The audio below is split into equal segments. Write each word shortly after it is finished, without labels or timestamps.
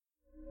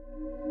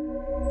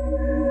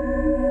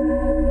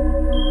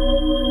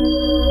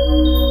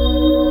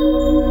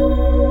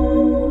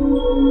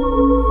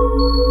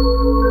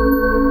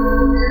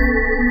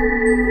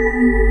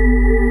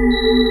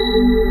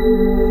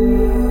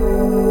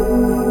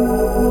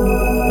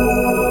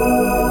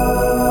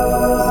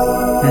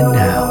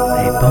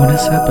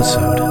this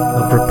episode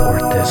of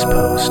Report This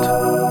Post.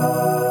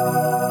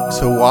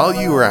 So while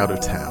you were out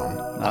of town,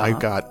 I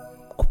got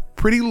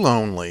pretty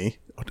lonely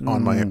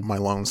on my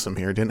lonesome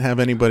here. Didn't have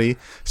anybody,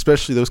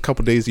 especially those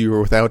couple days you were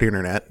without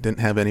internet,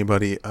 didn't have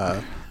anybody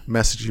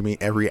messaging me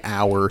every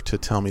hour to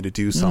tell me to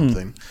do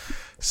something.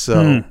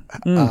 So,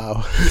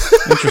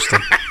 Interesting.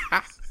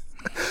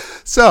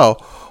 So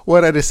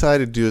what I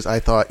decided to do is I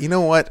thought, you know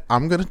what?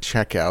 I'm going to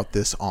check out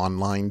this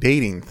online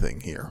dating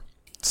thing here.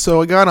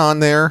 So I got on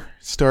there,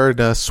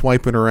 started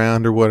swiping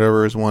around or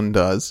whatever as one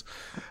does,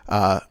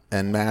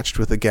 and matched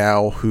with a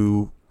gal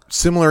who,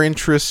 similar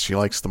interests. She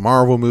likes the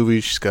Marvel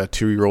movies. She's got a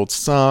 2-year-old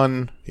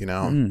son,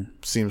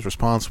 seems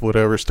responsible,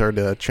 whatever.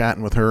 Started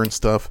chatting with her and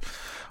stuff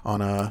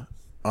on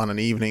an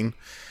evening,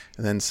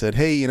 and then said,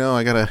 hey,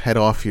 I got to head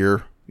off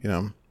here.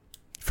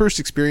 First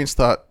experience,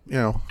 thought,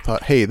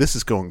 hey, this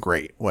is going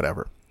great,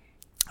 whatever.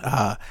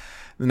 The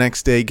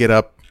next day, get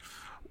up,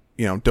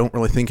 don't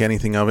really think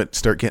anything of it,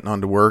 start getting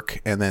on to work,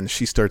 and then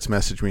she starts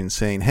messaging me and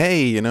saying,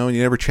 hey, you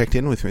never checked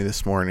in with me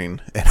this morning.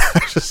 And I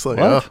was just like,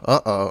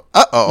 uh-oh.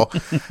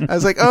 I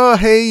was like, oh,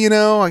 hey,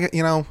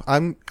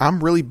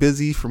 I'm really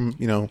busy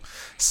from,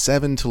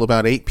 7 till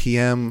about 8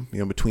 p.m.,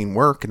 between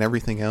work and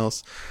everything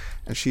else.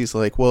 And she's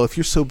like, well, if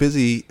you're so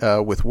busy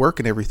with work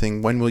and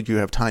everything, when will you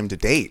have time to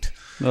date?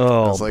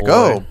 Oh, I was like, boy.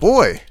 oh,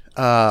 boy.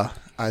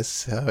 I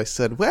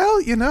said,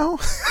 well,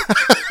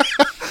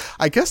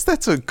 I guess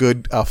that's a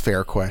good,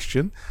 fair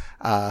question.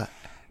 And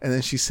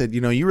then she said,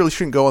 you really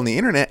shouldn't go on the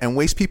internet and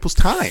waste people's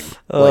time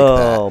like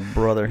that. Oh,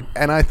 brother.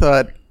 And I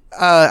thought,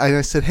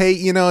 I said, hey,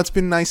 it's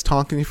been nice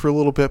talking to you for a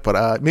little bit,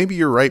 but maybe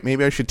you're right.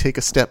 Maybe I should take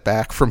a step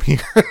back from here.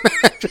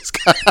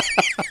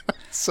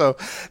 So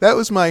that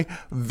was my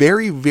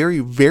very, very,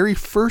 very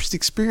first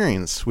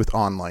experience with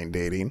online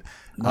dating.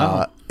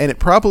 Wow. And it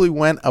probably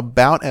went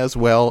about as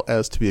well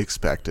as to be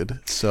expected.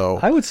 So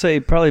I would say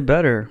probably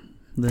better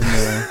than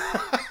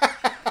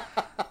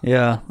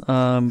yeah.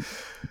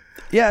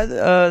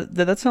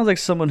 That sounds like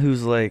someone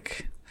who's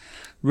like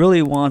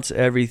really wants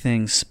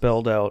everything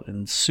spelled out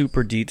in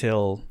super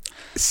detail.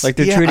 Like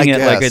they're treating it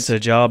like it's a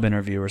job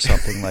interview or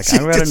something. Like,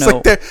 I'd rather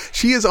know. Like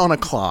she is on a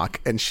clock,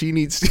 and she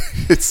needs to,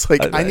 it's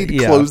like, I need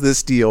to close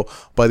this deal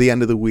by the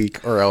end of the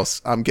week, or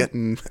else I'm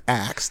getting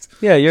axed.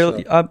 Yeah,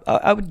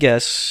 I would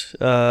guess.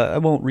 I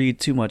won't read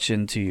too much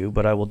into you,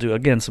 but I will do,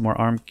 again, some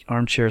more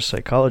armchair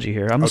psychology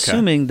here. I'm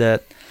assuming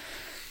that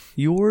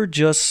you're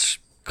just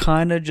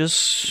kind of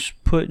just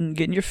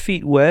getting your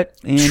feet wet,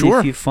 and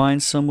if you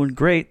find someone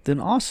great,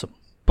 then awesome.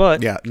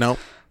 But no.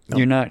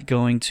 You're not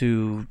going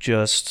to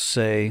just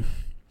say,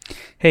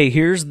 hey,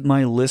 here's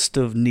my list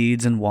of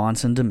needs and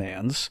wants and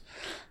demands.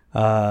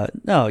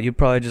 No, you're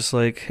probably just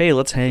like, hey,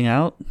 let's hang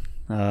out.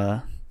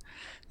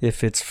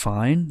 If it's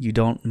fine, you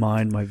don't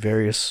mind my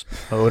various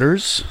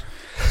odors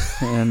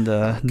and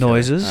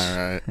noises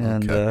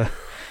and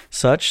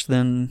such,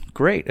 then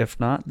great. If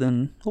not,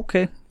 then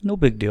okay, no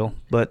big deal.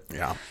 But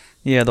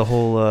yeah, the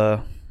whole,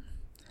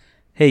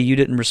 hey, you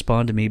didn't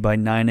respond to me by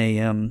 9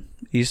 a.m.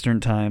 Eastern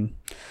time.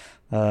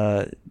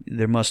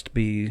 There must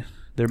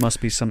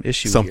be some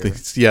issue here.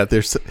 Yeah,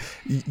 there's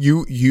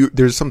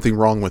there's something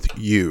wrong with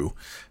you.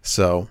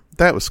 So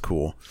that was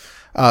cool.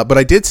 But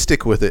I did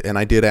stick with it, and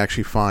I did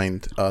actually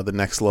find the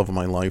next love of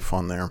my life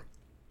on there.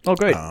 Oh,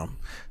 great.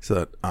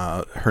 So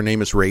her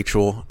name is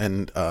Rachel,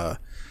 and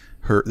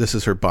this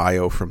is her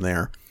bio from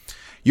there.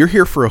 You're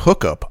here for a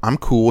hookup. I'm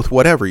cool with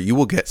whatever. You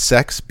will get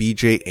sex,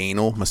 BJ,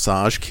 anal,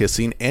 massage,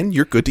 kissing, and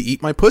you're good to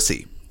eat my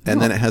pussy.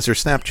 And then it has her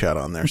Snapchat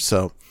on there.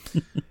 So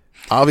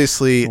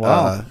obviously,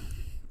 wow.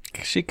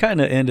 She kind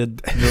of ended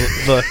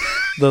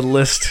the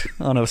list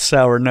on a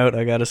sour note,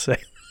 I gotta say.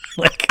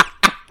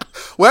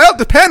 Well,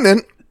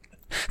 dependent.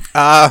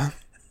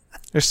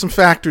 There's some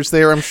factors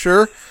there, I'm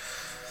sure.